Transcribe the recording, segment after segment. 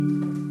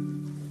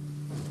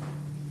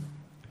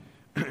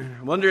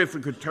wonder if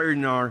we could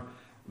turn our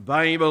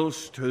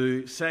Bibles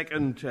to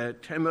 2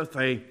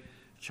 Timothy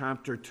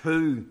chapter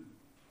 2.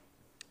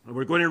 And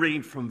we're going to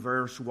read from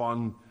verse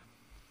 1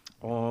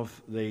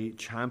 of the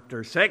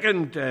chapter.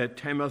 2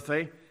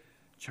 Timothy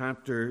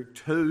chapter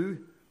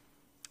 2,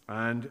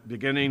 and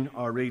beginning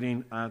our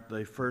reading at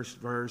the first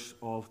verse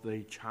of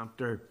the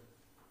chapter.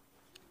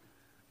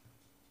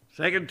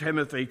 2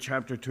 Timothy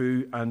chapter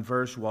 2 and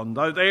verse 1.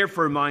 Thou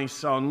therefore, my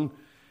son,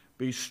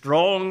 be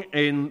strong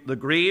in the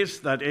grace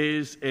that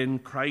is in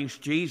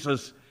Christ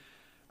Jesus,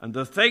 and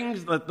the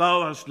things that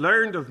thou hast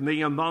learned of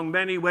me among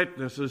many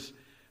witnesses,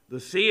 the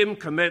same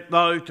commit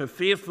thou to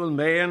faithful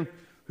men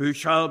who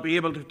shall be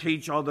able to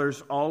teach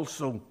others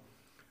also.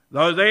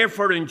 Thou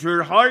therefore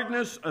endure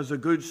hardness as a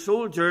good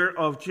soldier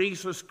of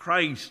Jesus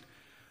Christ.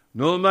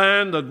 No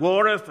man that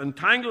warreth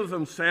entangleth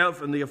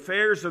himself in the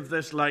affairs of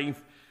this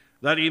life,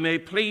 that he may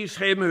please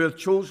him who hath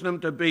chosen him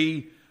to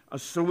be a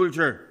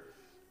soldier.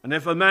 And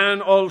if a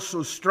man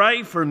also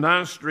strive for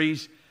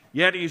masteries,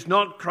 yet he is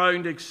not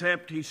crowned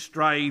except he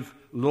strive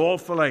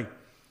lawfully.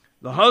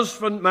 The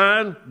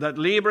husbandman that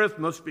laboureth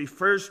must be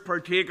first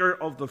partaker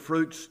of the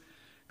fruits.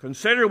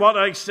 Consider what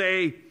I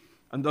say,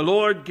 and the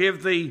Lord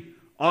give thee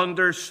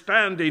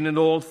understanding in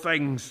all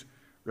things.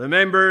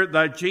 Remember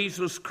that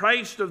Jesus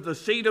Christ of the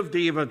seed of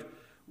David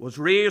was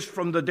raised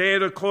from the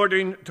dead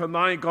according to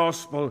my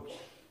gospel,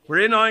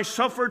 wherein I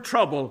suffer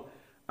trouble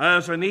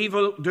as an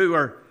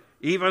evildoer,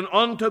 even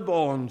unto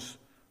bonds.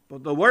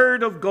 But the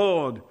word of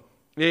God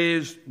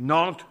is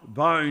not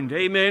bound.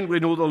 Amen. We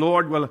know the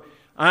Lord will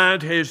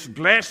add his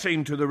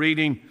blessing to the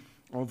reading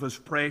of his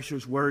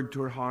precious word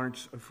to our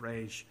hearts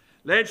afresh.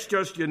 Let's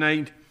just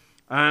unite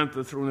at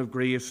the throne of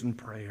grace in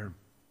prayer.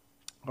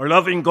 Our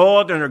loving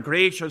God and our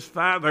gracious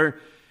Father,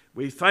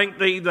 we thank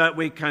thee that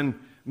we can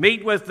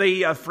meet with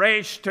thee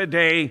afresh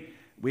today.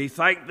 We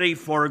thank thee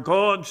for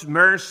God's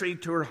mercy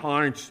to our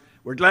hearts.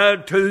 We're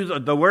glad, too,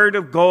 that the word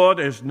of God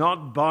is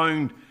not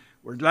bound.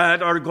 We're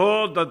glad, our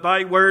God, that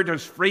thy word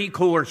has free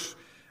course.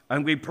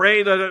 And we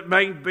pray that it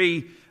might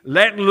be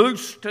let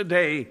loose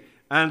today,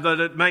 and that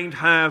it might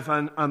have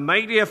a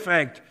mighty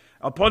effect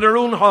upon our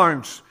own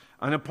hearts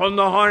and upon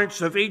the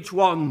hearts of each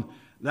one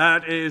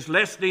that is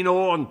listening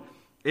on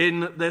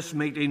in this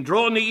meeting.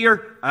 Draw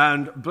near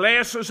and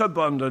bless us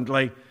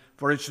abundantly,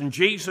 for it's in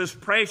Jesus'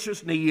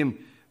 precious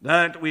name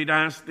that we'd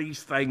ask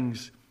these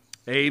things.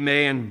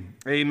 Amen.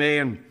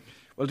 Amen.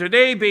 Well,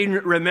 today being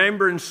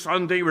Remembrance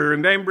Sunday, we're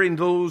remembering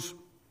those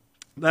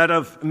that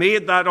have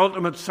made that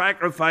ultimate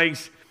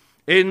sacrifice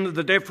in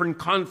the different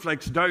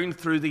conflicts down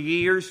through the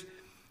years.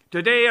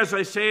 Today, as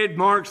I said,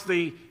 marks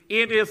the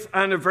 80th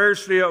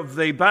anniversary of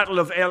the Battle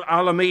of El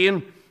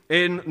Alamein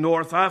in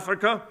North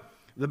Africa.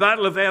 The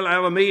Battle of El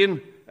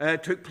Alamein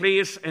took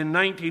place in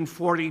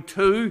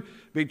 1942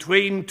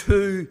 between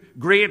two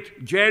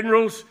great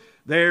generals.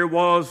 There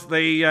was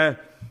the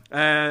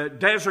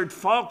Desert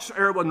Fox,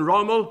 Erwin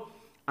Rommel,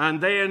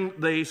 and then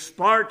the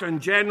Spartan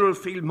General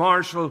Field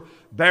Marshal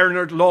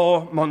Bernard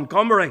Law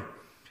Montgomery.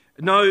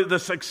 Now, the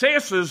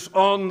successes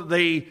on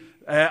the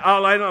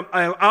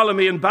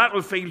Alamein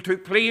battlefield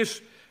took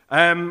place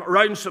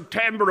around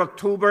September,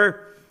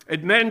 October.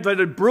 It meant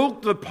that it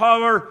broke the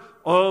power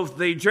of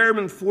the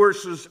German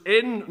forces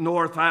in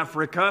North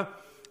Africa.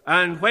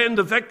 And when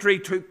the victory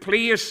took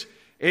place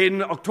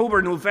in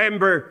October,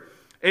 November,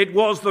 it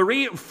was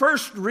the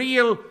first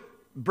real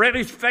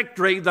British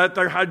victory that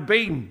there had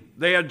been.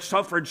 They had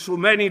suffered so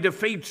many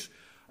defeats.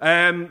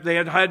 They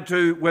had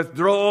to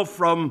withdraw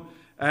from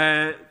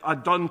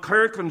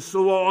Dunkirk and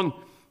so on.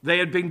 They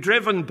had been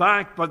driven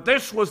back, but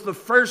this was the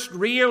first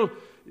real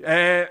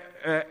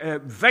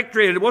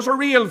victory. It was a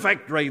real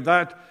victory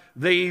that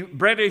the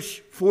British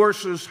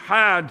forces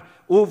had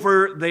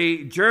over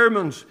the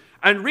Germans.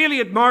 And really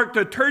it marked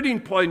a turning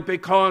point,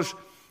 because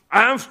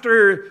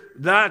after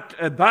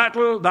that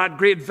battle, that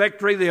great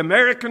victory, the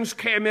Americans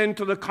came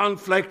into the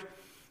conflict,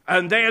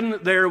 and then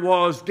there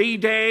was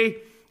D-Day,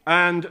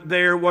 and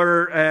there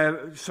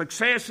were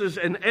successes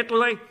in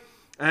Italy,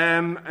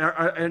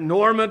 in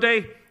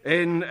Normandy,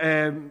 in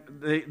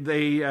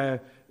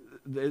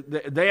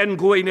then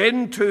going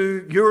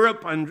into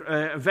Europe, and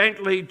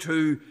eventually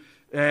to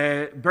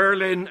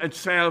Berlin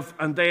itself,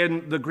 and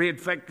then the great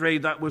victory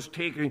that was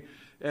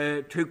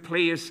took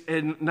place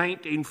in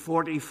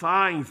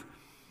 1945.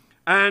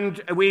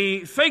 And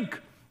we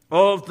think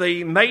of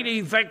the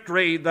mighty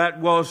victory that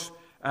was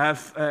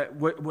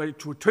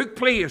which took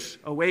place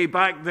way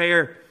back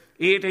there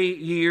 80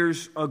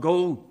 years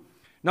ago.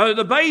 Now,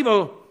 the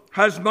Bible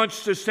has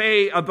much to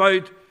say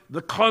about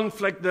the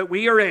conflict that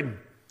we are in.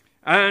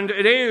 And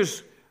it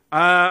is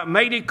a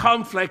mighty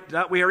conflict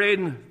that we are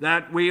in,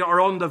 that we are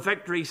on the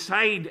victory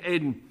side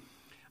in.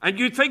 And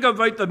you think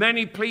about the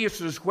many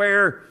places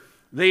where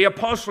the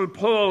Apostle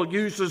Paul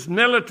uses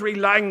military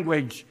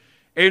language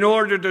in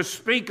order to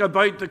speak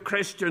about the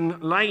Christian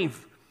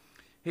life.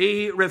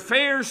 He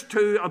refers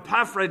to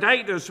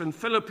Epaphroditus in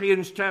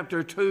Philippians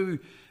chapter 2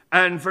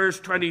 and verse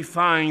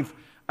 25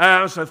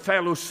 as a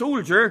fellow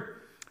soldier.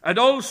 And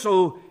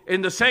also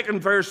in the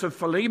second verse of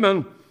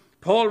Philemon,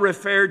 Paul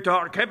referred to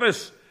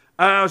Archippus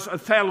as a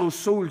fellow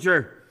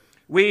soldier.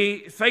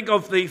 We think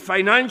of the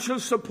financial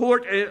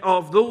support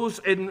of those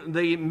in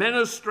the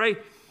ministry,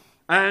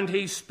 and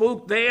he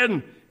spoke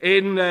then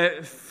in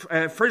 1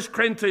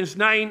 Corinthians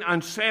 9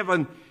 and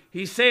 7.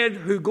 He said,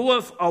 who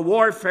goeth a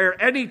warfare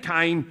any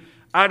time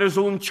at his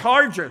own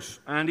charges.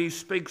 And he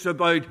speaks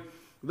about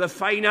the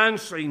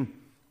financing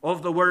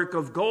of the work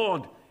of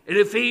God. In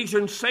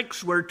Ephesians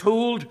 6, we're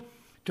told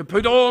to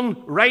put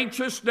on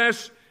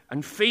righteousness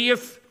and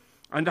faith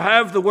and to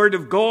have the word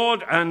of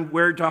God, and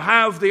we're to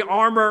have the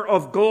armor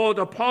of God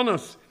upon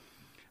us.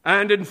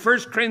 And in 1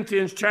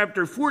 Corinthians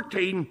chapter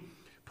 14,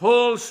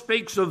 Paul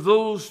speaks of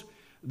those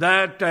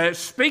that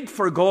speak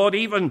for God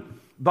even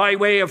by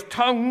way of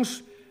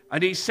tongues.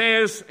 And he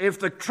says, if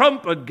the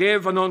trumpet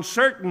give an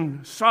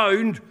uncertain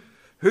sound,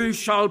 who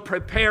shall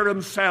prepare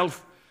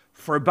himself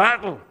for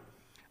battle?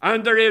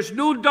 And there is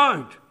no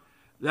doubt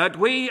that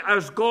we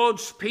as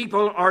God's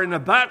people are in a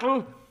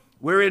battle.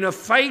 We're in a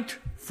fight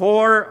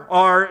for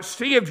our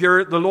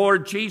Savior, the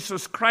Lord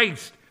Jesus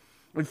Christ.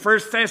 In 1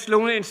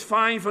 Thessalonians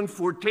 5 and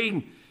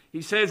 14,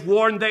 he says,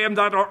 warn them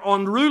that are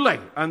unruly.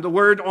 And the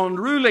word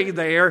unruly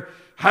there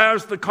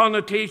has the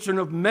connotation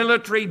of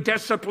military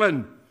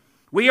discipline.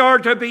 We are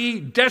to be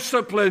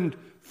disciplined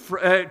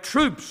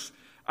troops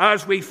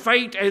as we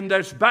fight in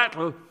this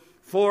battle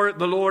for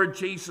the Lord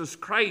Jesus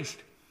Christ.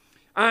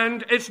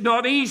 And it's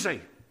not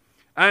easy.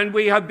 And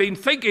we have been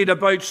thinking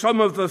about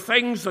some of the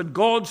things that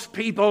God's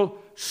people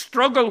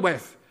struggle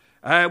with.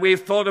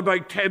 We've thought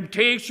about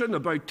temptation,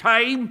 about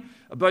time,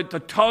 about the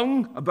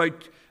tongue,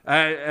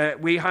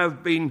 we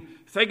have been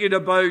thinking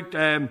about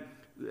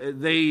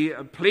the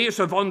place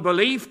of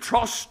unbelief,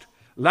 trust,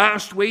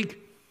 last week.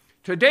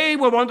 Today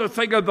we want to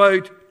think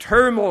about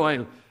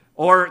turmoil,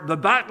 or the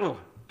battle.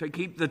 To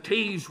keep the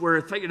T's,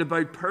 we're thinking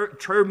about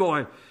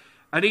turmoil.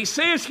 And he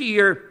says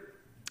here,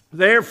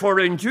 therefore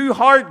endure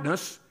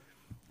hardness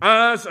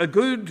as a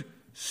good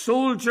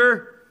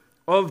soldier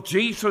of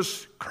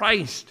Jesus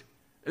Christ.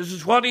 This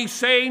is what he's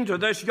saying to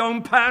this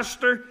young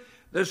pastor.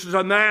 This is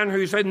a man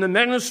who's in the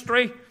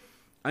ministry.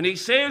 And he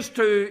says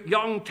to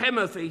young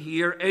Timothy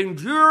here,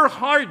 endure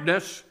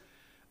hardness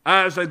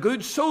as a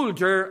good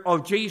soldier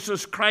of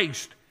Jesus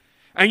Christ.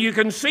 And you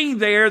can see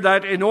there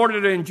that in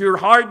order to endure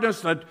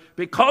hardness, that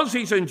because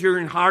he's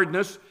enduring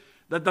hardness,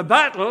 that the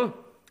battle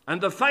and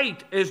the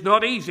fight is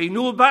not easy.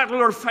 No battle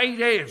or fight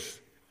is.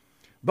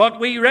 But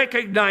we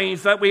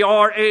recognize that we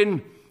are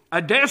in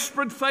a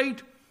desperate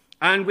fight,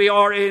 and we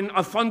are in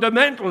a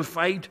fundamental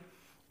fight,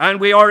 and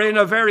we are in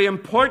a very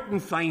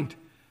important fight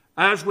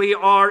as we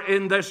are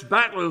in this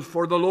battle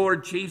for the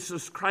Lord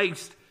Jesus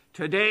Christ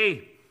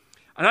today.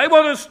 And I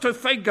want us to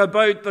think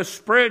about the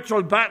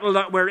spiritual battle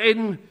that we're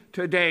in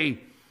today.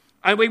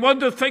 And we want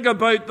to think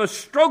about the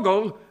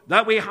struggle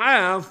that we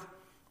have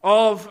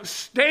of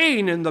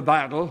staying in the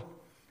battle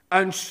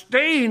and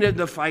staying in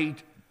the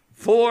fight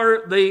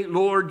for the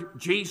Lord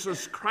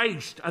Jesus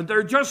Christ. And there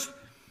are just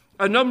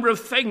a number of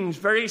things,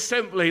 very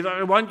simply, that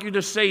I want you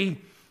to see,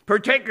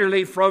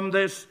 particularly from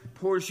this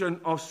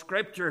portion of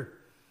Scripture.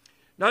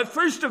 Now,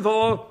 first of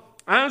all,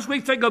 as we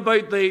think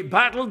about the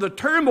battle, the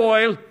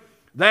turmoil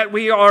that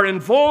we are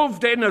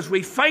involved in as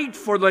we fight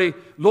for the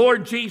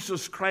Lord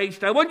Jesus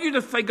Christ, I want you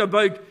to think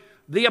about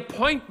the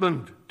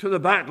appointment to the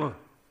battle.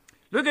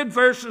 Look at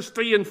verses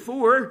 3 and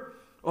 4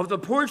 of the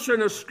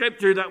portion of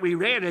Scripture that we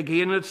read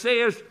again. It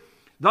says,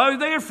 thou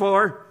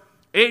therefore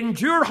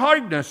endure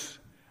hardness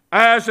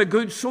as a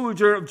good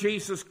soldier of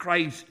Jesus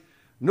Christ.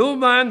 No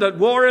man that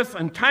warreth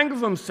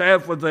entangleth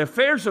himself with the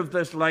affairs of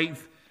this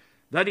life,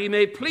 that he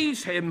may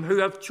please him who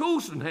hath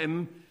chosen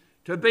him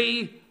to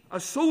be a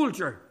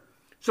soldier.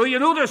 So you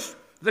notice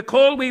the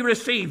call we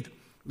received.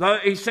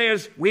 He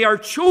says, we are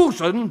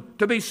chosen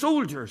to be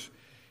soldiers.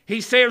 He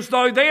says,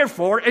 thou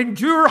therefore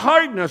endure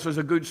hardness as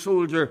a good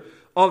soldier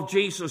of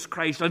Jesus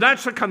Christ. And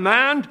that's a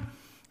command.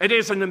 It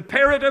is an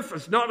imperative.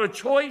 It's not a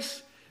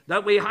choice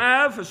that we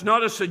have. It's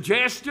not a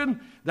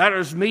suggestion that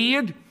is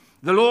made.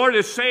 The Lord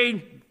is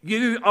saying,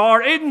 you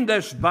are in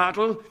this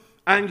battle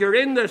and you're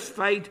in this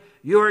fight.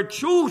 You are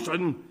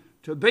chosen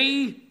to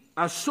be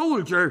a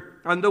soldier.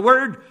 And the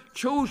word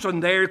chosen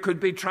there could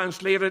be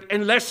translated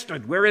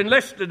enlisted. We're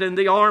enlisted in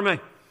the army.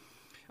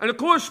 And of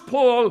course,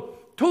 Paul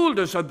told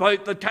us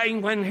about the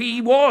time when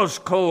he was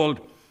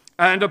called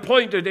and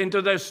appointed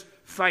into this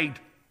fight.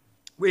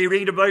 We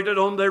read about it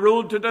on the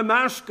road to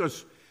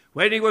Damascus,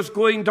 when he was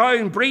going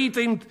down,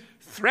 breathing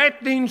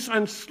threatenings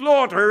and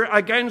slaughter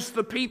against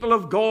the people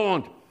of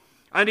God.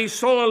 And he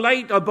saw a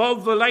light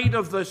above the light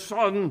of the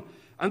sun,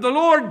 and the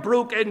Lord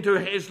broke into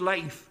his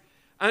life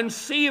and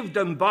saved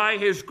him by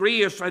his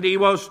grace, and he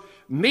was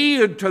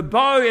made to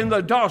bow in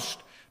the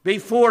dust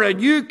before a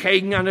new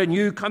king and a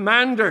new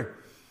commander.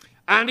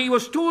 And he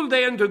was told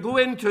then to go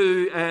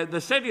into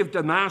the city of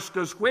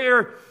Damascus,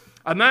 where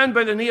a man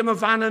by the name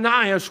of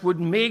Ananias would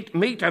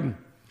meet him.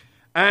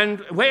 And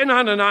when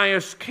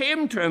Ananias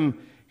came to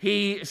him,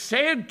 he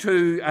said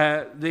to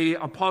the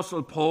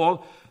Apostle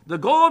Paul, the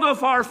God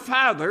of our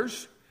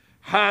fathers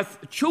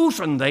hath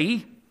chosen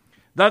thee,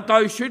 that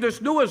thou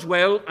shouldest know as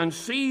well and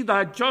see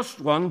that just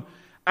one,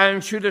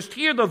 and shouldest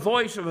hear the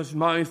voice of his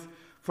mouth,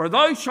 for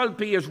thou shalt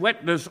be his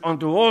witness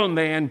unto all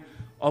men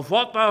of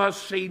what thou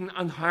hast seen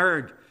and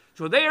heard.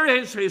 So there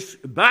is his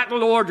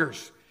battle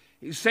orders.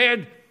 He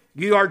said,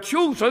 you are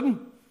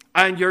chosen,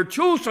 and you're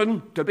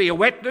chosen to be a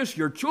witness.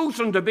 You're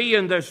chosen to be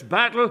in this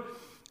battle,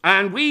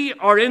 and we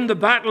are in the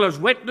battle as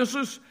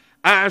witnesses,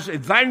 as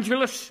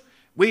evangelists.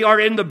 We are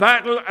in the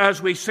battle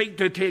as we seek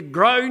to take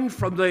ground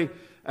from the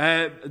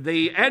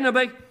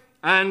enemy.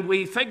 And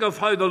we think of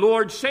how the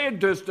Lord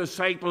said to his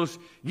disciples,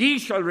 ye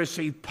shall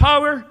receive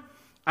power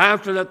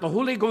after that the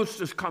Holy Ghost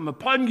has come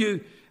upon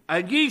you,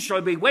 and ye shall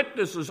be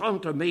witnesses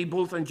unto me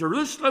both in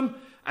Jerusalem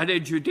and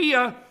in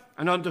Judea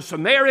and unto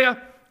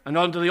Samaria and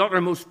unto the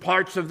uttermost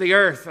parts of the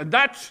earth. And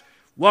that's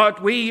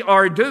what we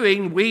are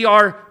doing. We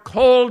are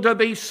called to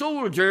be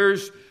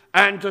soldiers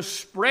and to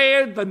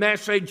spread the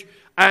message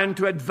and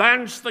to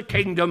advance the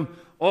kingdom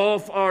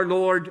of our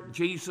Lord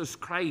Jesus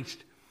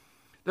Christ.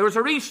 There was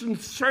a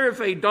recent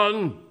survey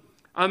done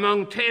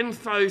among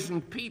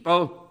 10,000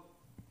 people,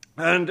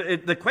 and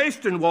the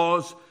question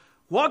was,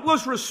 what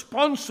was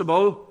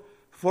responsible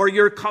for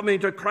your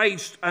coming to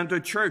Christ and to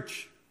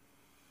church?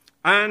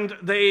 And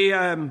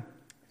the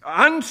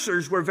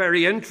answers were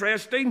very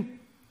interesting.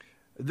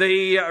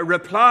 The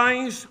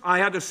replies: I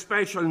had a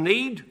special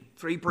need,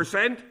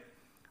 3%.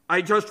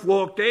 I just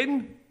walked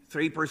in,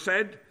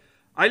 3%.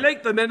 I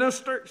liked the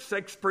minister,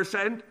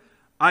 6%.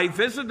 I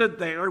visited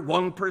there,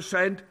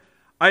 1%.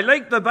 I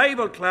liked the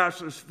Bible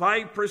classes,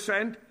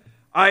 5%.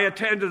 I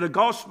attended a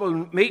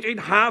gospel meeting,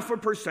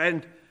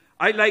 0.5%.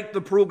 I liked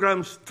the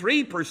programs,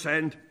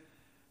 3%.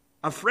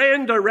 A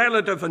friend or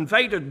relative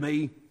invited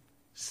me,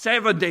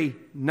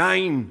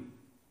 79%.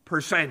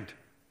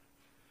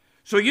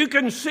 So you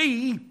can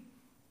see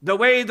the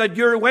way that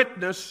your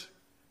witness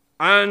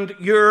and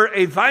your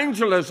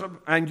evangelism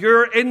and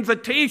your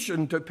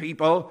invitation to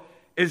people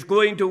is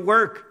going to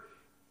work.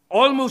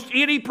 Almost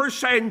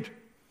 80%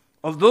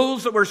 of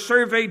those that were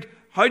surveyed,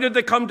 how did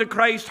they come to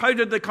Christ? How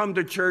did they come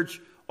to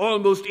church?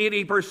 Almost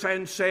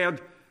 80%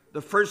 said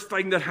the first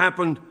thing that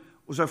happened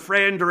was a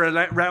friend or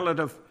a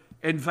relative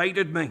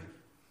invited me.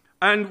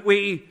 And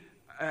we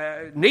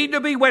need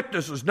to be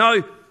witnesses.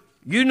 Now,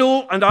 you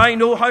know and I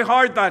know how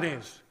hard that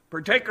is,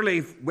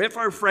 particularly with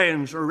our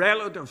friends or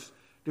relatives,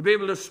 to be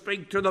able to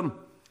speak to them.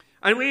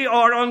 And we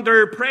are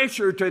under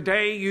pressure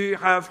today. You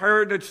have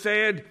heard it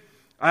said,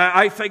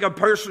 I think a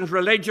person's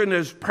religion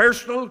is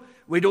personal.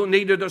 We don't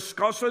need to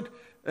discuss it.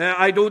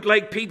 I don't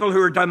like people who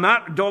are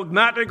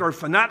dogmatic or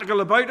fanatical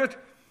about it.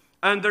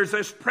 And there's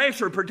this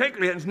pressure,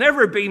 particularly, and it's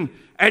never been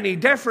any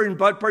different,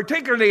 but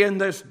particularly in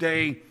this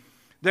day,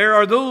 there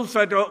are those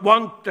that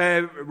want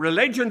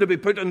religion to be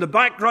put in the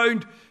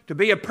background, to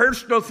be a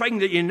personal thing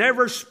that you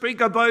never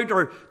speak about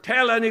or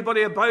tell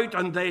anybody about.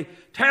 And they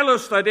tell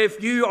us that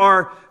if you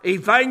are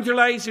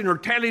evangelizing or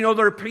telling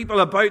other people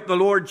about the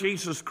Lord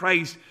Jesus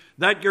Christ,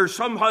 that you're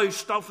somehow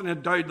stuffing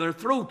it down their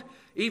throat,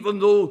 even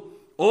though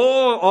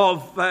all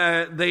of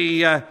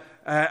the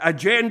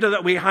agenda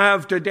that we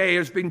have today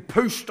has been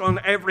pushed on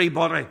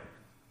everybody.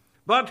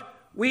 But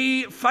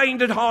we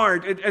find it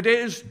hard. It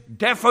is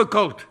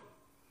difficult.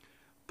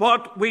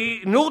 But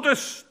we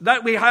notice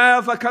that we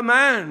have a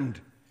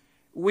command.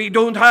 We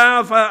don't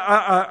have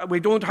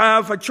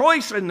a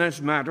choice in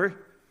this matter.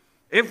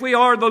 If we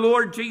are the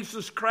Lord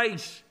Jesus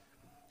Christ,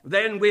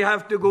 then we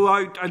have to go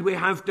out and we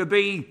have to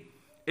be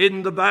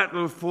in the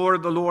battle for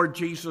the Lord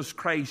Jesus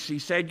Christ. He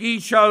said, ye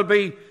shall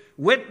be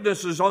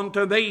witnesses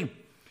unto me.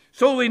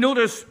 So we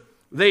notice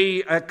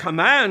the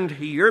command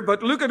here,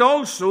 but look at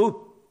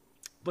also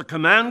the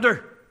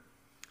commander.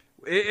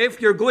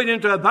 If you're going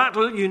into a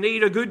battle, you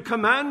need a good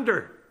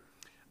commander.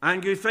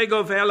 And you think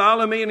of El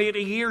Alamein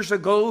 80 years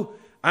ago,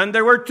 and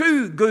there were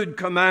two good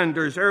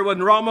commanders.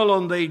 Erwin Rommel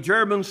on the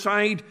German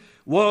side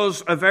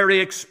was a very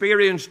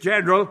experienced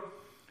general,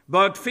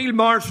 but Field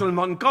Marshal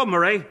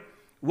Montgomery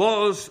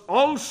was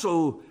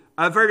also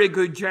a very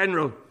good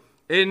general.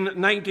 In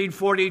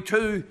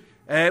 1942,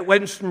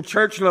 Winston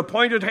Churchill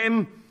appointed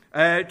him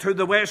to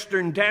the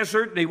Western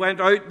Desert, and he went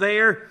out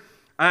there,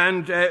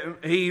 and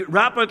he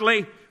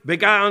rapidly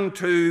began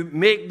to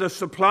make the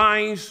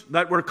supplies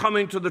that were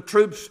coming to the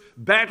troops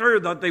better,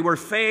 that they were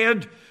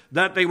fed,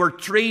 that they were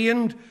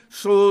trained,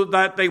 so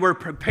that they were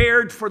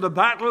prepared for the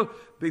battle.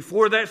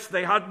 Before this,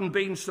 they hadn't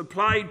been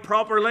supplied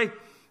properly.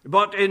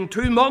 But in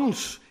 2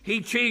 months,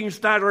 he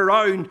changed that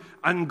around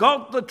and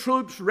got the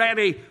troops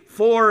ready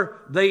for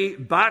the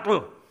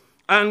battle.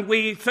 And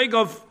we think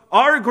of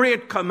our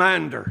great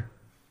commander,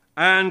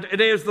 and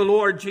it is the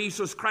Lord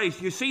Jesus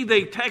Christ. You see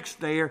the text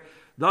there,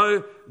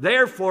 thou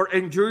therefore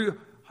endure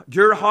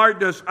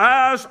hardness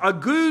as a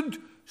good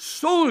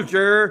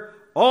soldier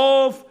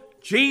of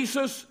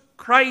Jesus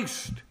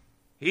Christ.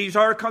 He's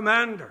our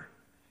commander.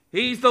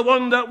 He's the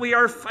one that we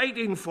are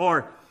fighting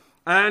for.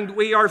 And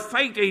we are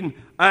fighting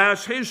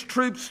as his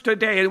troops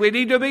today. And we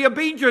need to be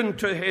obedient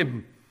to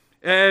him.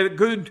 A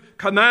good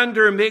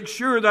commander makes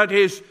sure that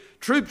his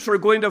troops are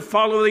going to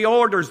follow the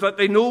orders, that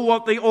they know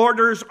what the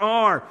orders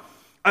are.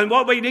 And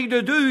what we need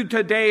to do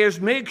today is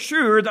make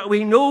sure that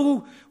we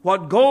know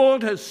what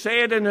God has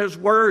said in His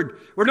Word.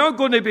 We're not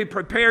going to be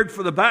prepared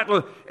for the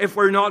battle if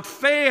we're not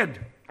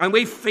fed. And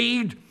we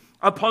feed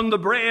upon the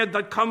bread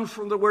that comes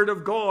from the Word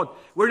of God.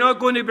 We're not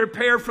going to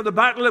prepare for the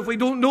battle if we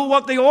don't know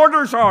what the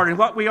orders are and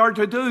what we are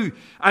to do.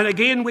 And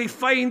again, we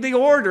find the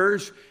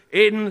orders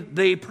in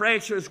the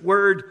precious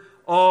Word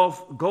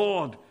of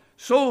God.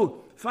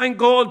 So, thank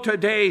God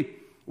today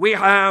we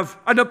have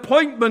an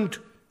appointment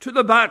to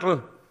the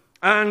battle,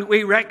 and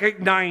we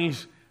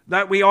recognize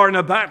that we are in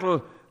a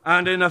battle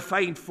and in a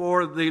fight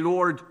for the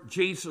Lord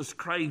Jesus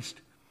Christ.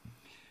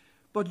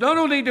 But not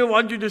only do I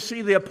want you to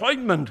see the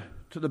appointment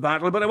to the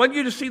battle, but I want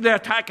you to see the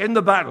attack in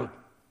the battle.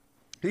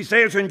 He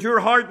says, endure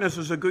hardness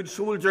as a good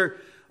soldier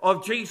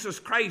of Jesus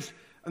Christ.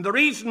 And the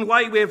reason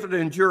why we have to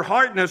endure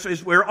hardness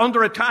is we're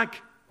under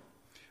attack.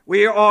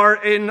 We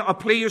are in a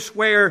place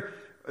where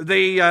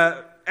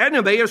the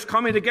enemy is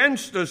coming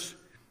against us,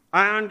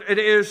 and it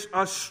is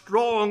a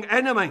strong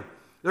enemy.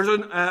 There's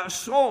a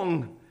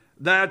song,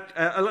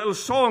 a little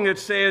song, it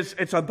says,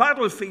 it's a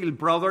battlefield,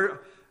 brother,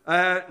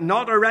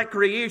 not a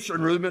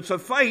recreation room. It's a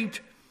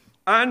fight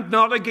and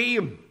not a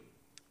game.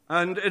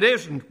 And it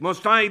isn't.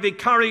 Must I be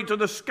carried to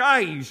the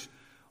skies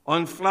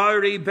on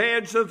flowery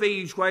beds of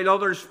ease, while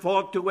others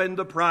fought to win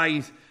the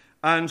prize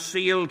and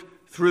sailed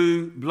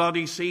through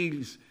bloody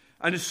seas.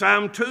 And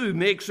Psalm 2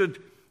 makes it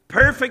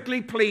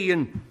perfectly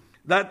plain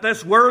that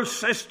this world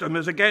system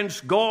is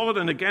against God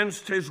and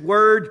against His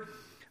Word.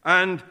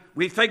 And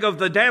we think of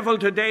the devil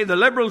today. The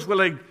liberals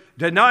will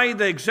deny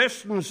the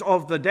existence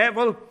of the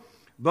devil,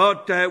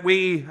 but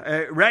we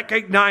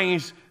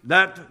recognize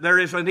that there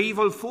is an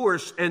evil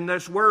force in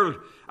this world.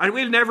 And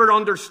we'll never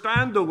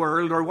understand the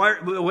world or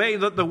the way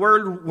that the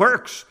world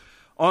works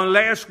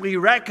unless we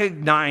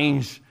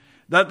recognize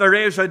that there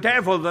is a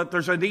devil, that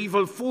there's an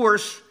evil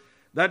force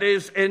that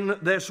is in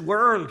this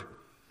world.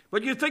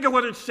 But you think of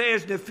what it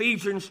says in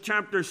Ephesians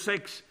chapter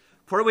 6,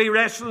 for we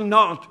wrestle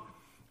not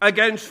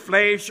against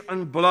flesh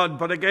and blood,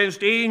 but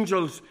against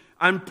angels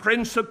and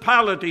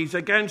principalities,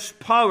 against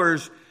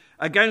powers,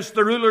 against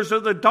the rulers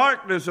of the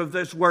darkness of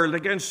this world,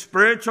 against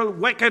spiritual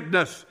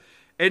wickedness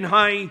in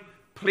high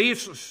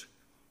places.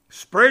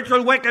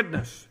 Spiritual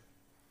wickedness.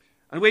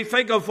 And we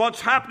think of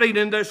what's happening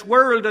in this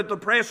world at the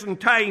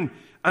present time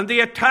and the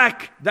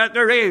attack that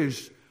there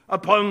is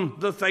upon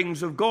the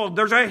things of God.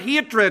 There's a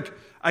hatred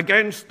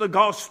against the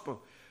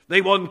gospel.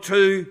 They want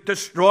to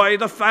destroy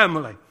the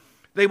family.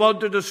 They want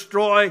to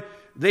destroy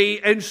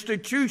the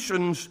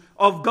institutions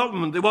of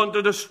government. They want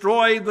to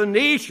destroy the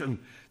nation.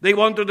 They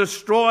want to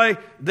destroy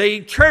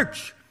the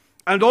church.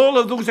 And all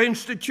of those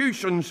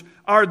institutions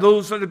are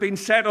those that have been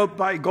set up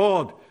by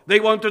God. They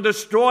want to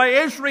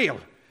destroy Israel.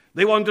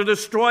 They want to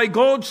destroy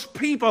God's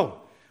people.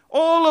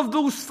 All of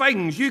those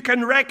things you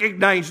can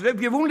recognize.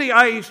 If you've only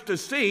eyes to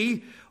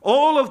see,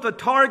 all of the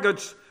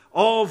targets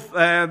of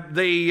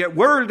the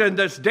world in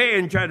this day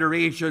and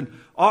generation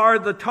are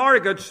the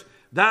targets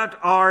that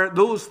are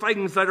those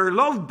things that are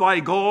loved by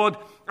God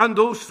and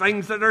those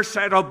things that are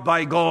set up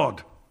by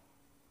God.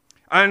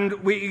 And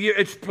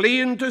it's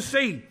plain to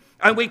see.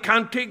 And we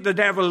can't take the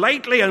devil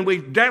lightly, and we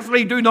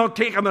definitely do not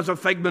take him as a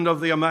figment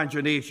of the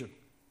imagination.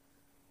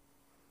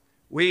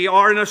 We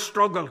are in a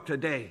struggle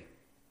today.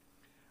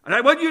 And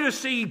I want you to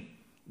see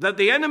that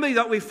the enemy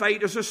that we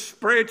fight is a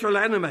spiritual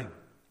enemy.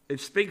 It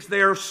speaks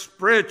there of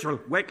spiritual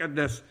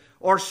wickedness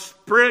or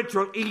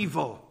spiritual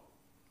evil.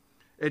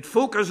 It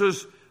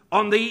focuses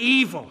on the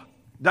evil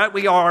that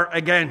we are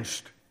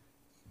against.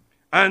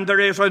 And there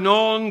is an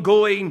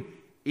ongoing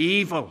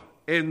evil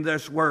in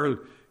this world.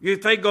 You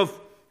think of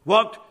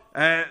what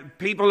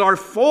people are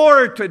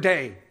for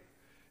today.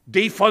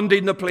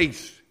 Defunding the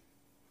police.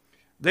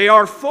 They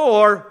are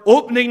for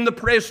opening the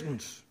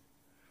prisons.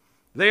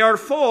 They are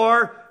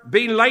for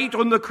being light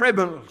on the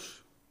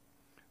criminals.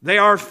 They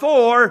are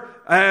for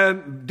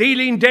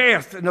dealing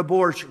death and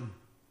abortion.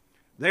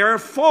 They are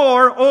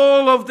for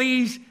all of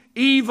these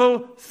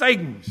evil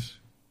things.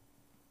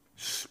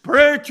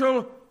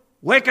 Spiritual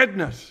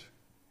wickedness.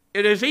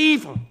 It is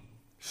evil,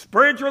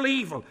 spiritual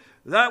evil,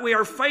 that we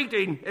are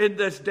fighting in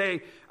this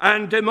day,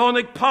 and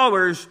demonic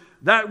powers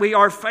that we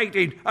are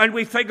fighting. And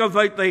we think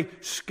about the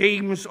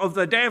schemes of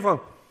the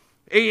devil.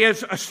 He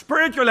is a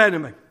spiritual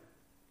enemy.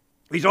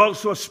 He's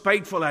also a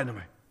spiteful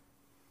enemy.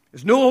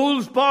 There's no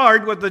holds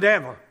barred with the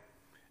devil.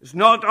 It's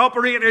not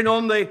operating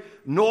on the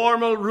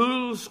normal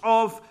rules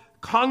of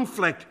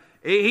conflict.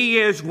 He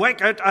is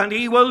wicked, and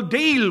he will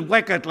deal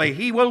wickedly.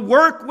 He will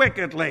work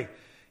wickedly.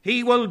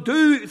 He will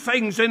do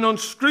things in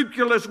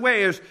unscrupulous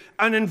ways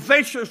and in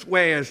vicious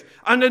ways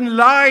and in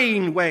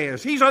lying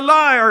ways. He's a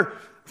liar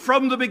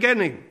from the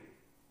beginning.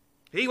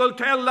 He will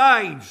tell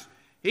lies.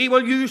 He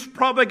will use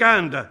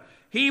propaganda.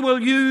 He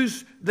will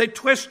use the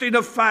twisting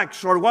of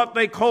facts, or what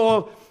they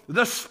call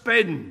the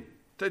spin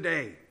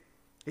today.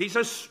 He's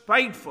a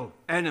spiteful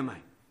enemy,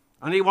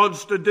 and he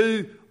wants to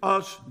do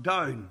us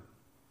down.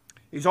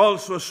 He's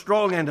also a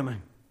strong enemy.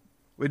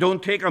 We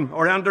don't take him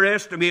or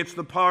underestimate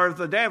the power of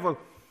the devil.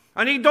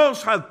 And he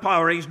does have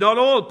power. He's not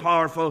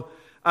all-powerful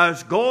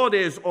as God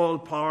is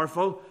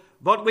all-powerful,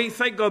 but we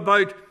think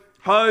about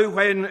how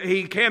when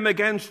he came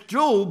against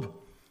Job,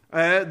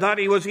 that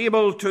he was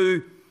able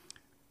to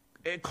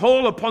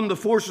call upon the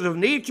forces of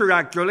nature,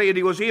 actually, and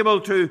he was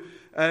able to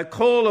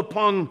call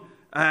upon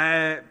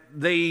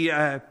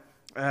the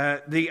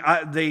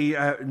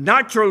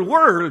natural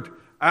world,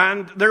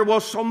 and there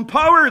was some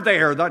power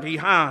there that he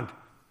had.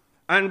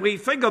 And we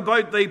think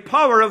about the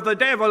power of the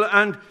devil,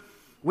 and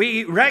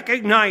we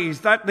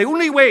recognize that the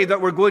only way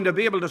that we're going to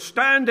be able to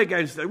stand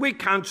against it, we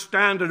can't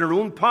stand in our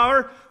own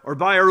power or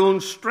by our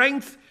own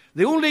strength.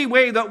 The only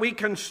way that we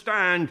can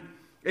stand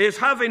is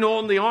having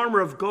on the armor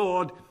of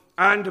God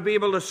and to be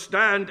able to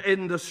stand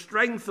in the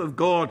strength of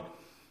God.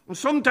 And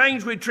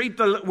sometimes we treat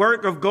the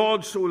work of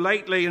God so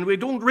lightly, and we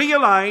don't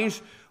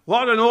realize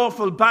what an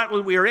awful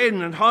battle we're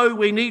in and how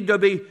we need to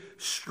be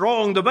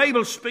strong. The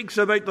Bible speaks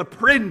about the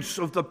prince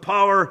of the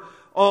power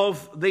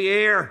of the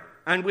air,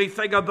 and we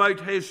think about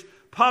his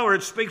power.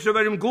 It speaks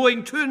about him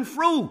going to and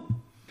fro,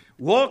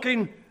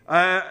 walking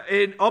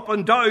up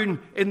and down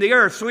in the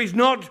earth. So he's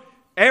not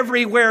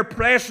everywhere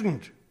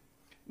present.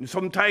 And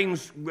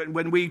sometimes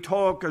when we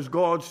talk as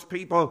God's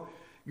people,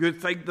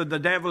 you'd think that the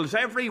devil's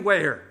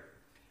everywhere.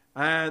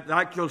 The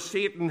actual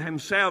Satan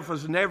himself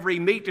is in every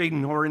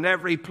meeting or in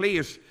every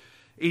place.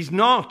 He's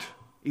not.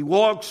 He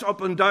walks up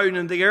and down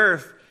in the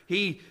earth.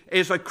 He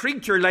is a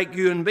creature like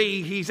you and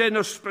me. He's in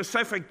a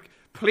specific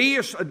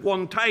place at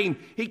one time.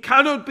 He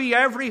cannot be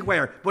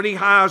everywhere, but he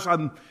has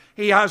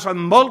a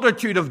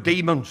multitude of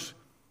demons.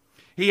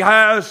 He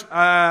has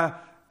a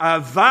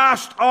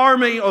vast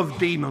army of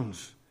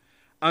demons,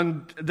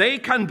 and they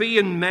can be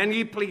in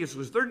many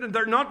places.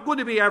 They're not going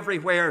to be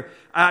everywhere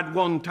at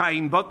one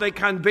time, but they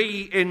can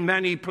be in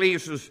many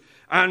places,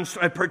 and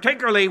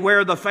particularly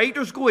where the fight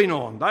is going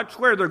on. That's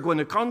where they're going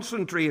to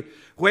concentrate,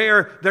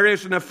 where there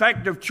is an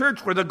effective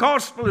church, where the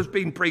gospel is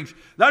being preached.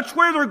 That's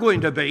where they're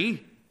going to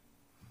be.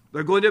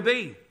 They're going to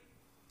be.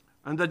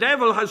 And the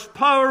devil has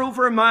power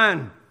over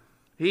man.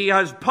 He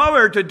has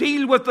power to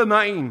deal with the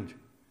mind.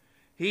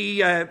 He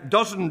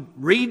doesn't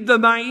read the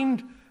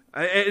mind,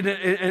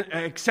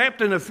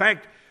 except in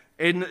effect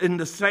in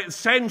the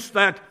sense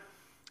that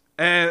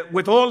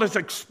with all his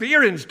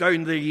experience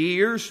down the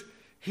years,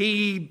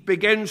 he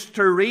begins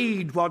to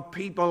read what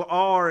people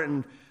are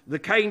and the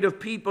kind of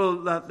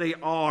people that they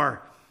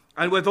are.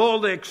 And with all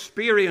the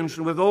experience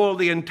and with all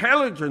the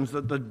intelligence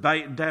that the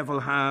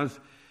devil has,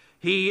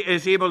 he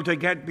is able to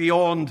get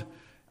beyond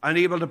and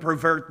able to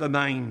pervert the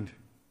mind.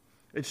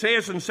 It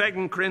says in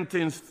 2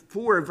 Corinthians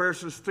 4,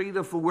 verses 3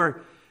 to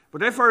 4,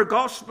 "But if our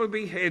gospel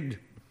be hid,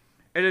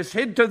 it is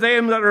hid to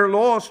them that are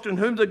lost, in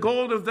whom the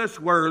God of this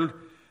world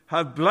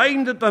have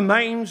blinded the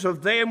minds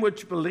of them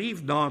which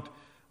believe not,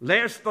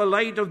 lest the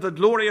light of the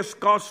glorious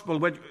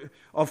gospel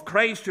of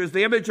Christ, who is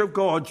the image of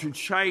God, should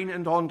shine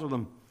unto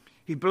them."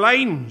 He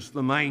blinds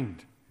the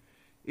mind.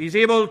 He's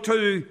able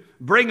to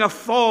bring a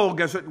fog,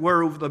 as it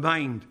were, over the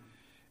mind.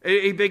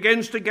 He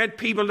begins to get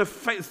people to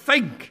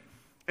think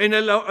in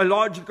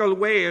illogical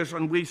ways,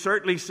 and we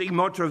certainly see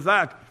much of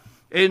that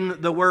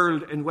in the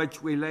world in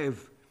which we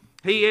live.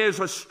 He is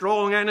a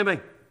strong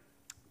enemy,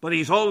 but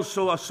he's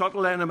also a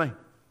subtle enemy.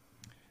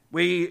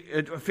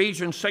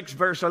 Ephesians 6,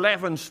 verse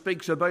 11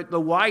 speaks about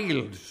the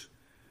wiles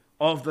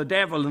of the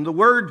devil, and the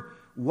word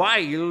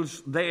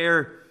wiles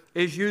there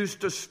is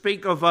used to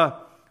speak of a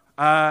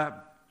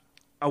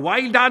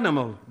wild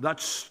animal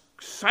that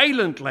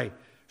silently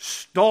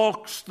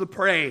stalks the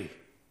prey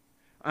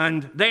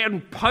and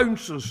then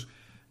pounces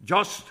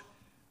just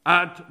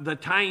at the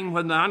time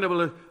when the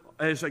animal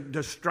is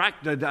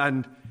distracted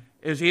and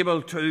is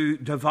able to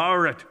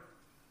devour it.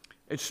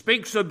 It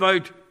speaks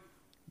about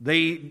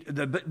the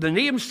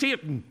name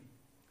Satan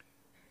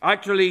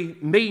actually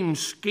means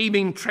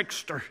scheming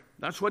trickster.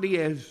 That's what he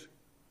is.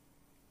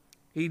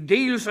 He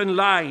deals in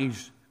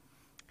lies.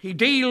 He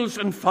deals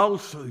in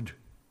falsehood.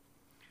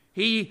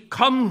 He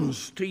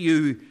comes to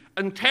you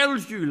and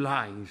tells you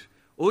lies.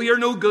 Oh, you're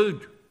no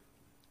good.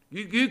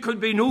 You could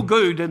be no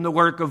good in the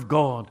work of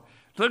God.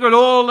 Look at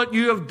all that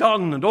you have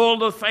done and all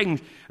the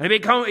things. And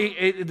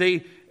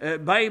the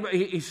Bible,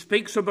 he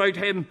speaks about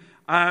him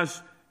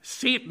as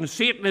Satan.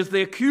 Satan is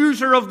the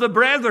accuser of the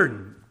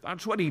brethren.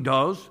 That's what he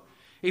does.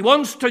 He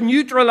wants to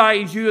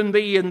neutralize you and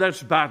me in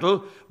this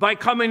battle by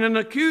coming and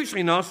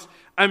accusing us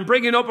and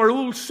bringing up our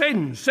old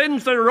sins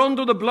that are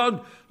under the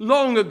blood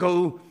long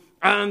ago.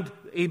 And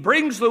he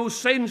brings those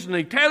sins and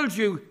he tells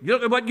you,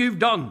 look at what you've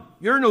done.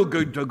 You're no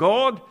good to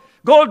God.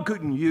 God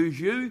couldn't use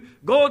you.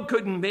 God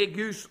couldn't make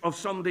use of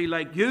somebody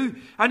like you.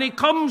 And he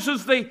comes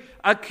as the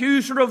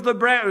accuser of the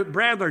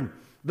brethren.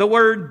 The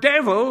word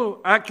devil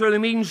actually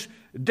means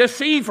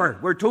deceiver.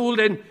 We're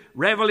told in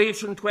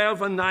Revelation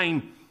 12 and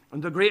 9,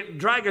 and the great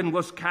dragon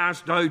was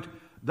cast out,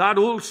 that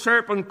old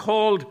serpent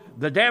called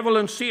the devil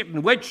and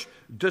Satan, which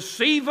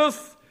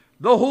deceiveth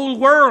the whole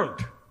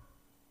world.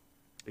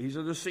 He's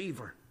a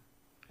deceiver.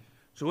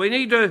 So we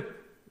need to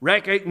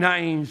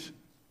recognize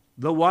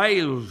the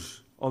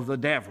wiles of the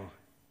devil.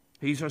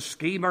 He's a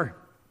schemer,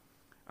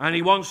 and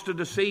he wants to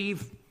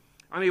deceive,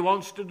 and he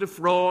wants to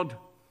defraud,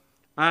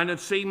 and it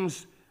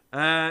seems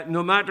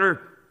no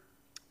matter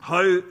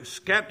how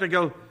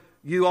skeptical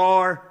you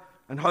are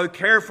and how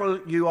careful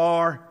you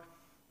are,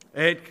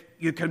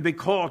 you can be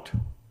caught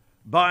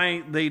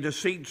by the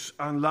deceits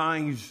and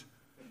lies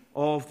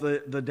of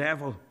the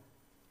devil.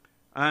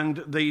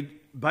 And the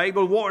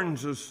Bible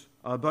warns us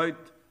about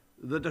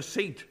the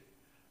deceit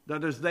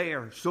that is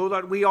there, so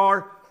that we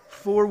are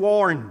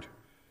forewarned,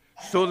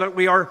 so that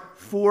we are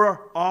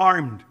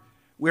forearmed.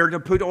 We are to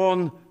put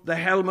on the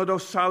helmet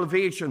of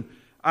salvation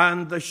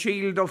and the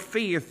shield of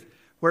faith,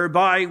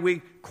 whereby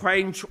we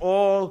quench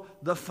all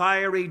the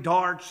fiery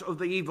darts of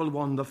the evil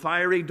one. The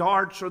fiery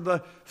darts are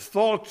the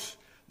thoughts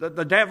that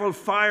the devil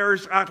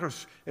fires at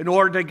us in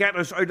order to get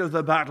us out of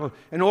the battle,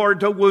 in order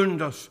to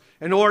wound us,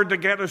 in order to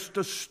get us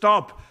to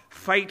stop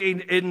fighting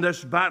in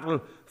this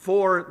battle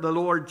for the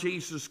Lord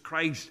Jesus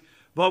Christ.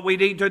 But we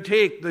need to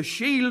take the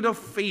shield of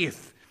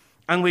faith,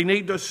 and we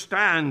need to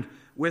stand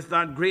with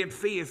that great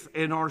faith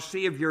in our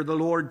Savior, the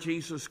Lord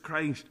Jesus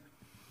Christ.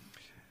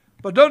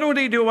 But not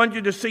only do I want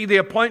you to see the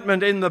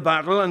appointment in the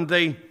battle and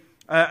the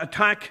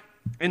attack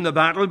in the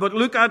battle, but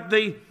look at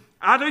the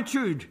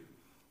attitude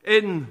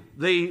in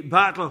the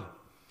battle.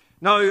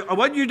 Now, I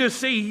want you to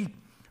see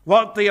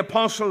what the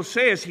apostle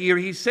says here.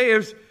 He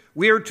says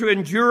we are to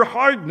endure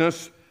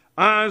hardness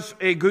as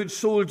a good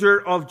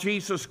soldier of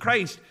Jesus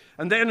Christ.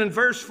 And then in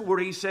verse 4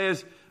 he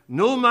says,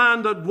 no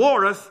man that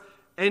warreth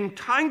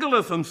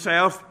entangleth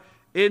himself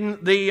in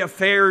the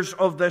affairs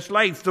of this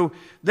life. So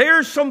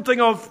there's something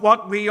of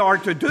what we are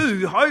to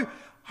do. How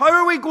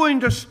are we going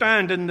to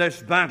stand in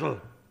this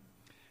battle?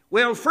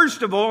 Well,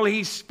 first of all,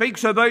 he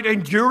speaks about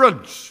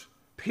endurance,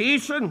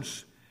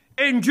 patience,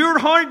 endure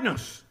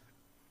hardness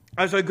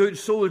as a good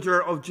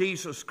soldier of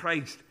Jesus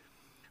Christ.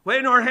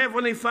 When our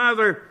Heavenly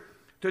Father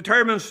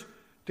determines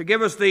to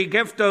give us the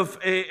gift of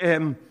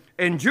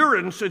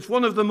endurance, it's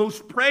one of the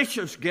most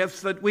precious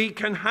gifts that we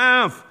can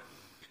have.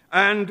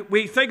 And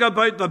we think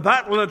about the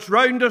battle that's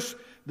round us,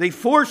 the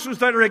forces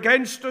that are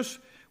against us.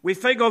 We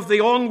think of the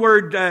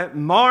onward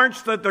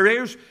march that there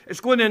is.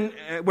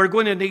 We're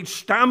going to need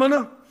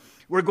stamina.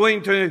 We're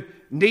going to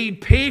need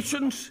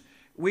patience.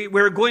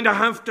 We're going to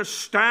have to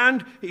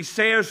stand. He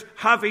says,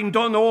 having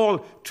done all,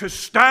 to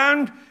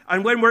stand.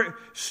 And when we're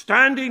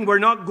standing, we're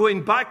not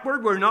going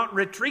backward. We're not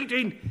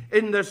retreating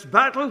in this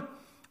battle.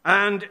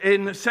 And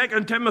in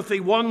 2 Timothy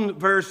 1,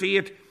 verse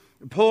 8,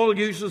 Paul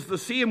uses the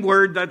same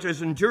word that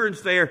is endurance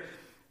there.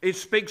 It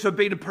speaks of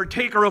being a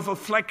partaker of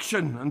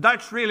affliction. And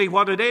that's really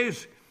what it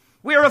is.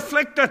 We are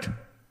afflicted.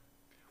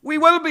 We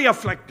will be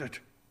afflicted.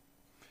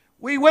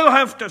 We will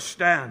have to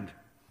stand.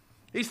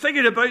 He's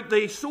thinking about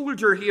the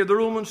soldier here, the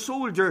Roman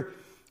soldier,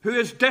 who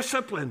is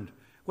disciplined.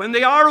 When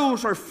the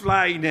arrows are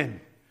flying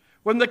in,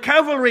 when the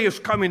cavalry is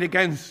coming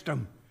against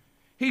him,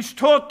 he's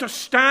taught to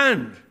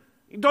stand.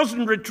 He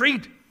doesn't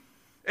retreat.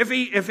 If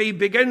he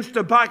begins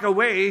to back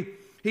away,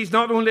 he's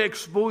not only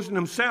exposing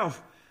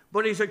himself,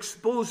 but he's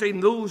exposing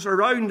those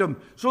around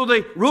him. So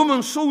the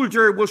Roman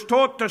soldier was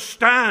taught to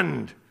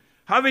stand,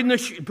 having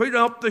put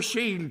up the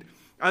shield,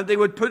 and they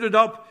would put it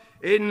up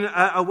in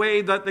a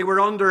way that they were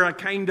under a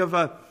kind of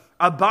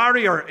a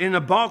barrier in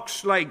a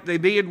box like they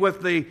made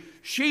with the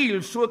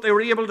shield, so that they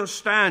were able to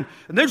stand.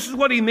 And this is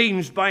what he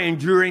means by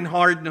enduring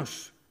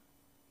hardness.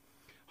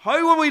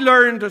 How will we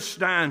learn to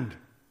stand?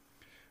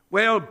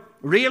 Well,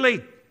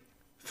 really,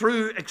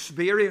 through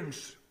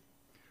experience,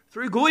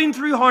 through going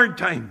through hard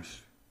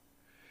times,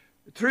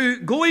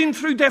 through going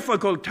through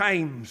difficult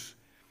times.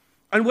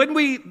 And when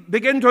we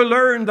begin to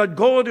learn that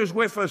God is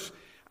with us,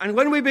 and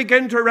when we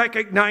begin to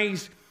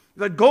recognize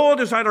that God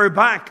is at our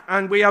back,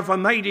 and we have a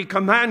mighty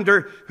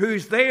commander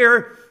who's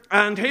there,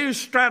 and his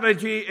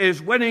strategy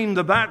is winning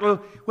the battle,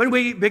 when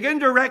we begin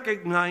to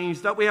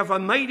recognize that we have a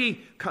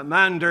mighty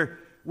commander,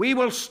 we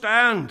will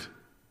stand.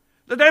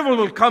 The devil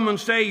will come and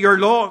say, you're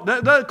lost.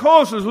 The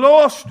cause is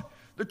lost.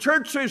 The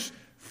church is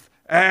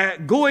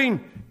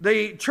going.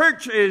 The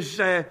church is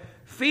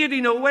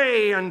fading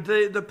away, and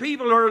the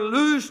people are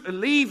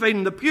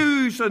leaving the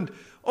pews and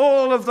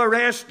all of the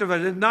rest of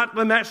it. Is not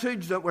the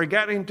message that we're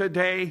getting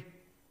today.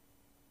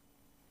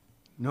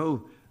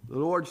 No, the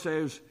Lord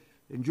says,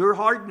 endure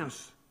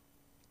hardness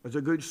as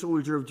a good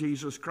soldier of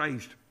Jesus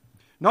Christ.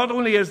 Not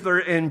only is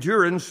there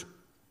endurance,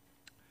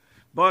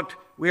 but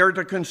we are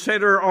to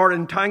consider our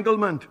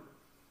entanglement.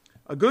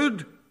 A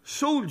good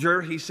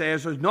soldier, he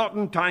says, is not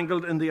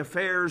entangled in the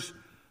affairs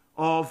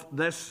of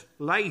this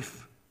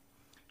life.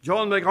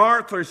 John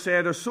MacArthur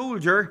said, a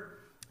soldier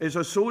is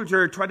a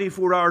soldier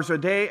 24 hours a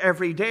day,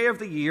 every day of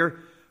the year.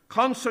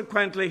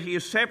 Consequently, he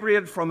is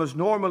separated from his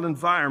normal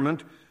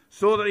environment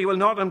so that he will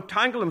not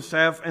entangle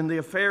himself in the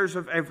affairs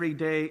of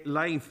everyday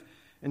life.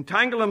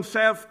 Entangle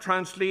himself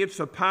translates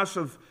a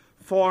passive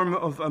form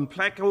of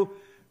implico,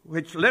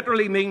 which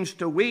literally means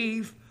to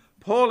weave.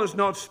 Paul is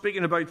not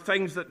speaking about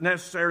things that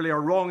necessarily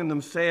are wrong in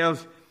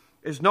themselves.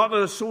 It's not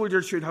that a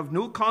soldier should have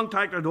no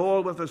contact at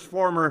all with his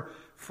former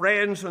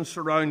friends and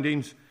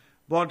surroundings,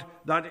 but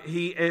that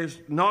he is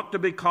not to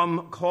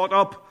become caught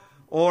up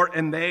or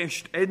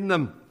enmeshed in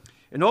them.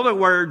 In other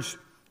words,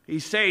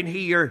 he's saying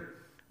here,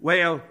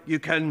 well, you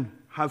can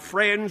have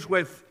friends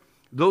with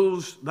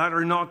those that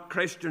are not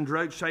Christians or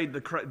outside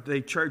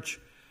the church,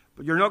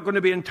 but you're not going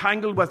to be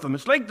entangled with them.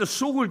 It's like the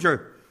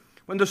soldier.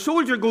 When the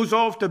soldier goes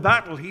off to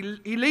battle, he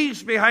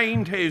leaves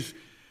behind his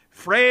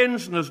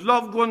friends and his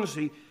loved ones.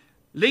 He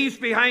leaves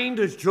behind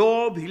his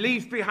job. He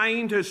leaves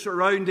behind his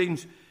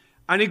surroundings.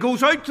 And he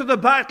goes out to the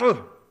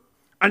battle,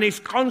 and he's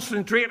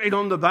concentrating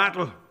on the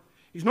battle.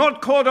 He's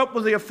not caught up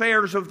with the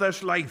affairs of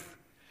this life.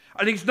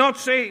 And he's not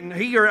saying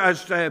here,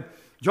 as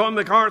John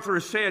MacArthur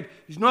has said,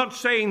 he's not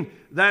saying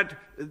that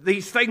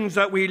these things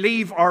that we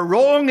leave are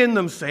wrong in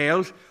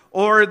themselves,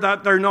 or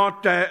that they're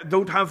not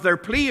don't have their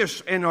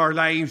place in our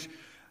lives.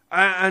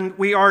 And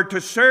we are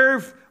to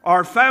serve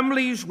our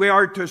families, we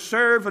are to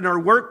serve in our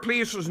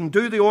workplaces and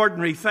do the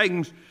ordinary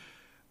things,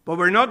 but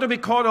we're not to be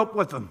caught up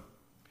with them.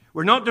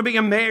 We're not to be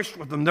enmeshed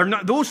with them.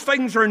 Those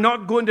things are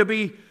not going to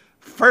be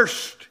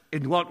first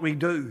in what we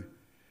do.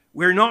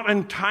 We're not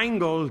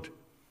entangled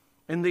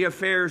in the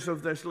affairs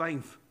of this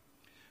life.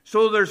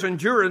 So there's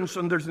endurance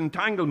and there's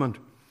entanglement.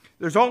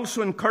 There's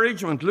also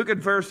encouragement. Look at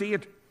verse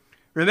 8.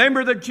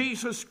 Remember that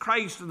Jesus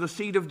Christ, of the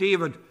seed of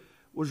David,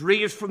 was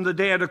raised from the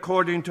dead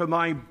according to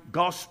my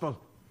gospel.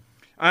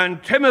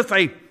 And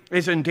Timothy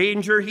is in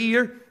danger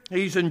here.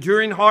 He's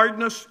enduring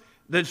hardness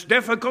that's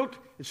difficult.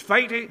 He's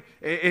fighting.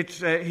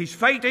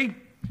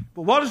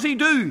 But what does he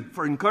do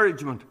for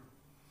encouragement?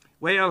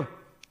 Well,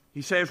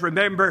 he says,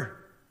 remember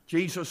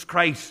Jesus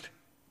Christ.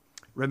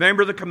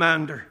 Remember the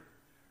commander.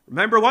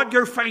 Remember what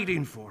you're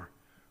fighting for.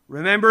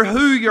 Remember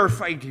who you're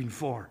fighting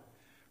for.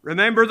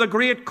 Remember the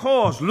great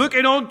cause.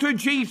 Looking unto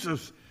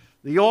Jesus,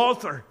 the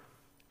author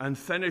and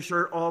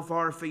finisher of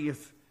our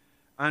faith.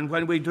 And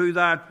when we do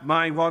that,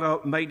 what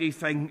a mighty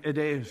thing it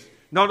is.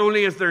 Not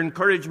only is there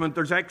encouragement,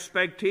 there's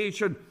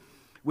expectation.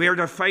 We are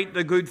to fight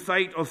the good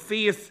fight of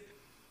faith,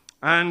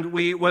 and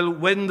we will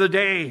win the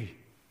day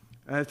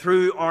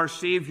through our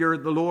Savior,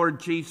 the Lord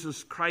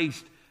Jesus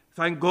Christ.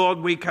 Thank God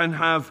we can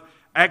have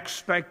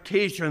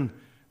expectation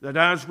that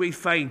as we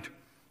fight,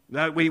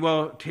 that we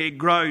will take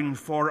ground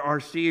for our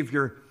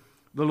Savior,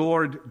 the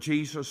Lord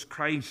Jesus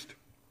Christ.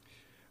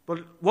 But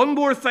one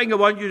more thing I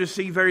want you to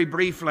see very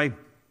briefly,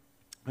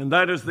 and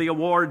that is the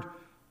award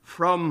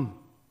from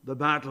the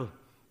battle.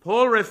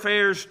 Paul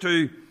refers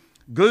to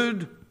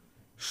good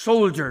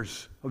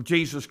soldiers of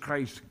Jesus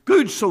Christ.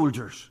 Good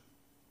soldiers.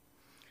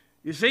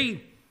 You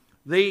see,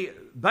 the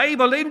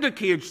Bible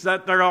indicates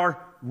that there are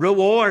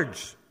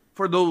rewards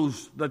for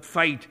those that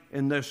fight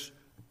in this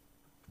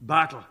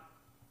battle.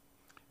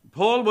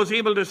 Paul was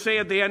able to say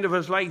at the end of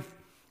his life,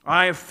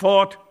 I have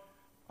fought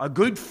a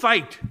good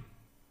fight.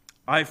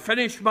 I have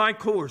finished my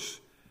course.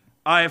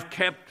 I have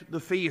kept the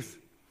faith.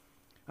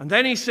 And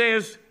then he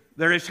says,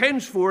 there is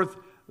henceforth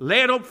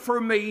laid up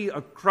for me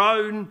a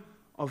crown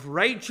of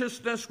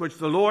righteousness, which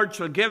the Lord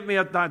shall give me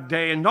at that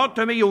day, and not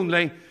to me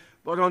only,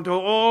 but unto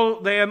all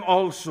them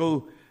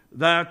also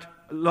that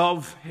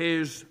love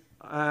his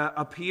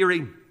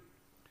appearing.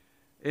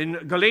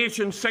 In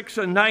Galatians 6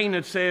 and 9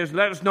 it says,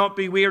 let us not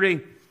be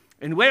weary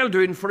in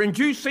well-doing, for in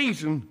due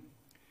season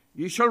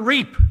you shall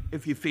reap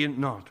if you faint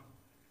not.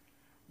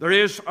 There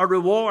is a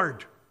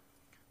reward.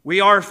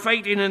 We are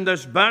fighting in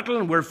this battle,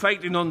 and we're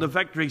fighting on the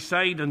victory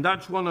side, and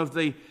that's one of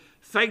the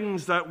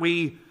things that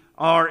we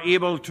are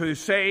able to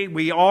say.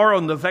 We are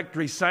on the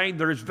victory side.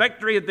 There is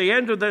victory at the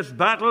end of this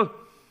battle,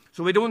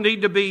 so we don't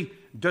need to be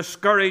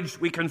discouraged.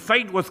 We can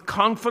fight with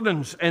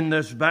confidence in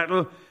this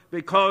battle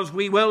because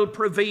we will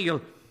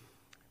prevail.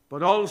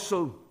 But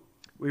also,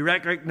 we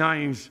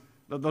recognize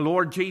that the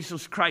Lord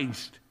Jesus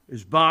Christ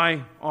is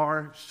by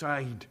our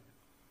side,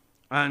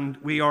 and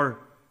we are,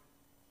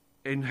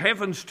 in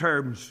heaven's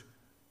terms,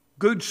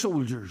 good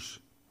soldiers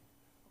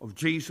of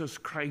Jesus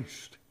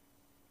Christ.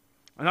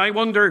 And I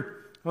wonder,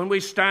 when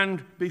we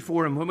stand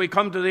before him, when we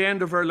come to the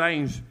end of our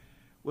lives,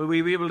 will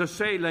we be able to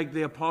say, like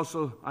the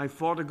apostle, I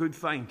fought a good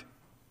fight.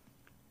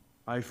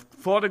 I've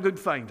fought a good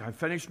fight. I've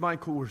finished my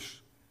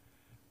course.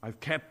 I've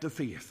kept the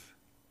faith.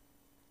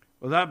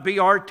 Will that be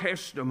our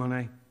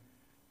testimony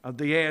at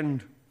the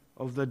end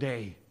of the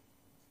day?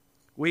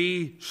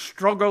 We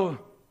struggle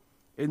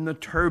in the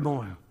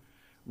turmoil.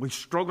 We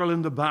struggle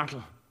in the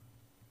battle.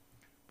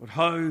 But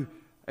how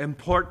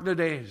important it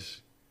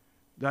is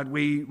that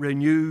we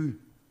renew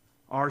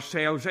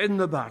ourselves in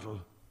the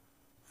battle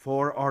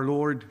for our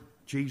Lord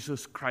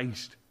Jesus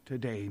Christ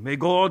today. May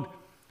God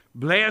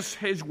bless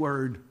his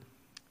word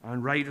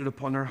and write it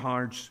upon our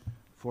hearts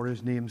for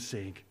his name's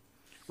sake.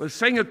 We'll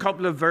sing a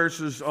couple of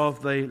verses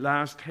of the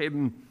last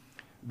hymn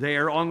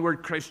there,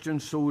 Onward Christian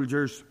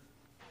Soldiers,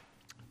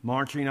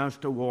 Marching As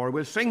to War.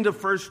 We'll sing the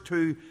first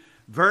two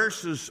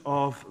verses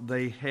of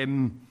the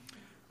hymn,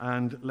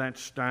 and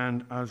let's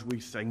stand as we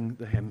sing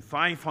the hymn.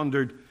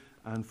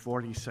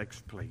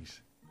 546,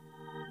 please.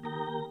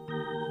 Thank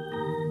you.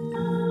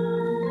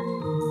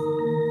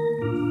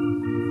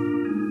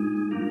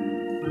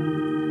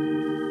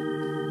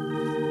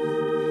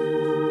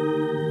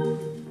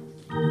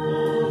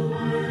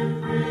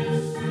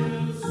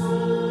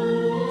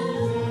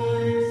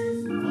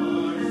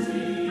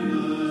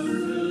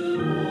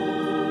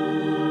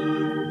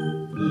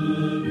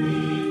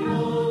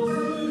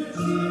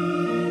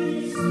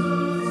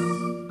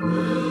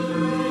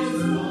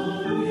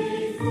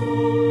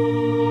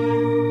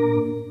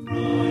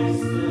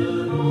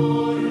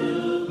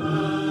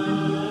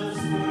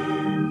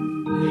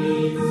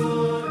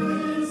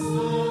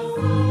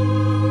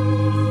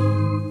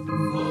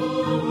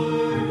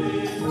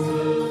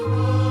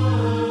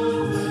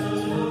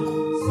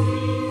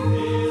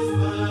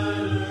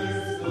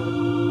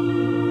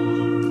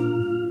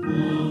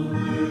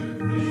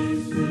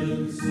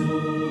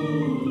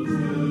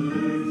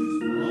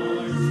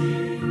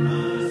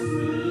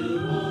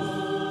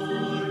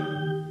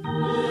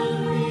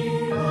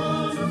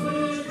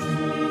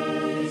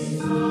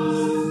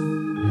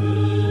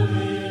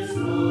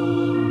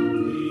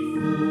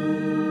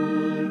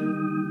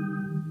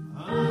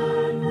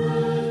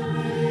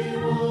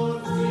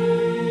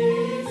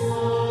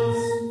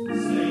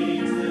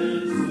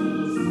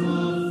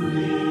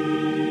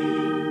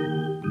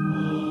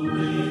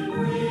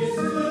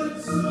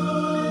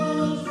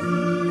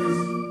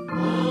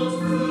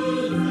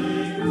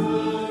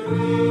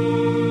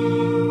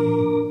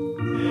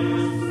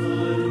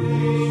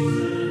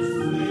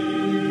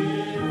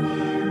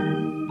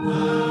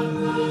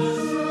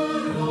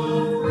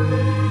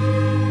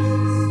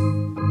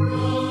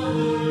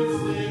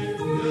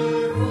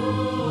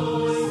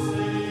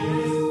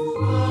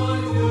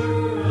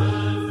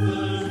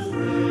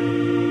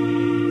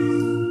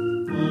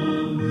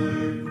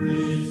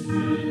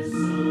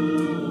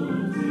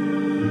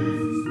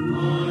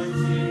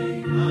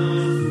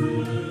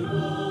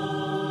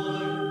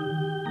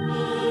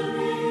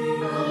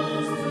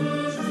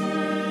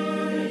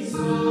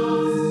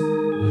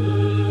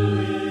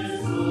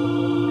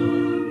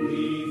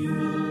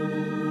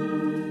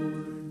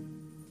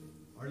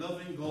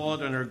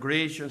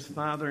 gracious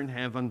Father in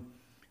heaven,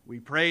 we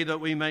pray that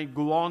we might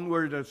go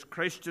onward as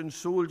Christian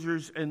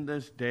soldiers in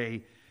this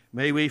day.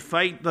 May we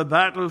fight the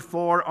battle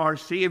for our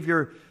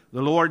Savior,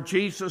 the Lord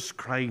Jesus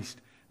Christ.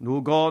 And,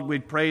 O God, we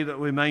pray that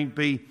we might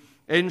be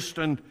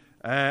instant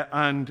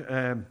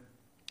and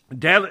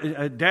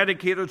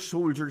dedicated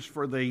soldiers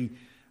for Thee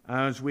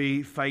as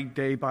we fight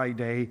day by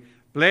day.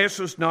 Bless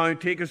us now,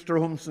 take us to our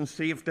homes in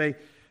safety.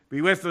 Be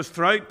with us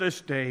throughout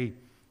this day.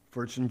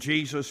 For it's in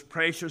Jesus'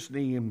 precious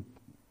name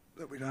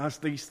that we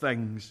ask these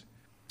things.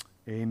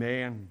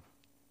 Amen.